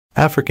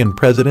African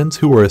presidents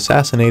who were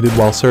assassinated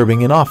while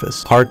serving in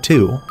office. Part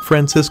 2.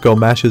 Francisco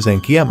Macías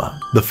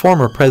Nguema, the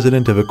former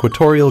president of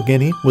Equatorial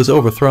Guinea, was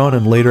overthrown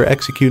and later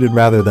executed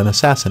rather than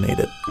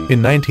assassinated.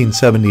 In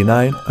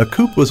 1979, a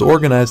coup was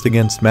organized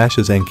against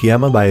Macías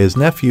Nguema by his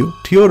nephew,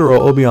 Teodoro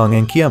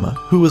Obiang Nguema,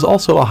 who was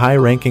also a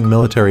high-ranking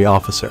military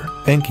officer.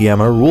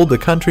 Nguema ruled the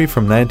country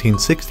from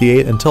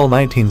 1968 until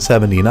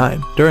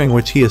 1979, during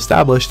which he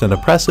established an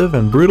oppressive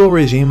and brutal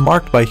regime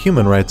marked by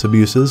human rights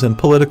abuses and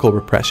political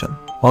repression.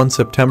 On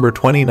September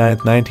 29,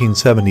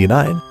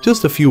 1979,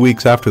 just a few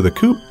weeks after the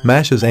coup,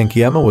 Macías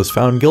Nguema was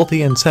found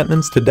guilty and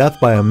sentenced to death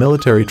by a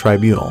military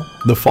tribunal.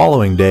 The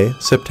following day,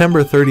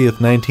 September 30,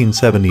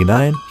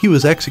 1979, he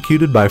was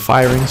executed by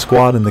firing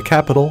squad in the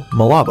capital,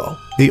 Malabo.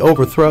 The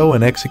overthrow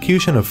and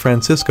execution of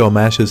Francisco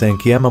Macías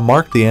Nguema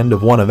marked the end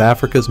of one of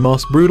Africa's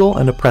most brutal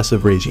and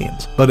oppressive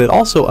regimes, but it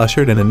also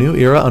ushered in a new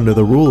era under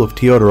the rule of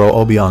Teodoro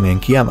Obiang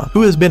Nguema,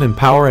 who has been in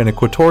power in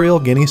Equatorial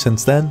Guinea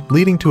since then,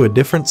 leading to a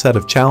different set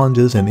of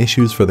challenges and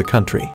issues for the country.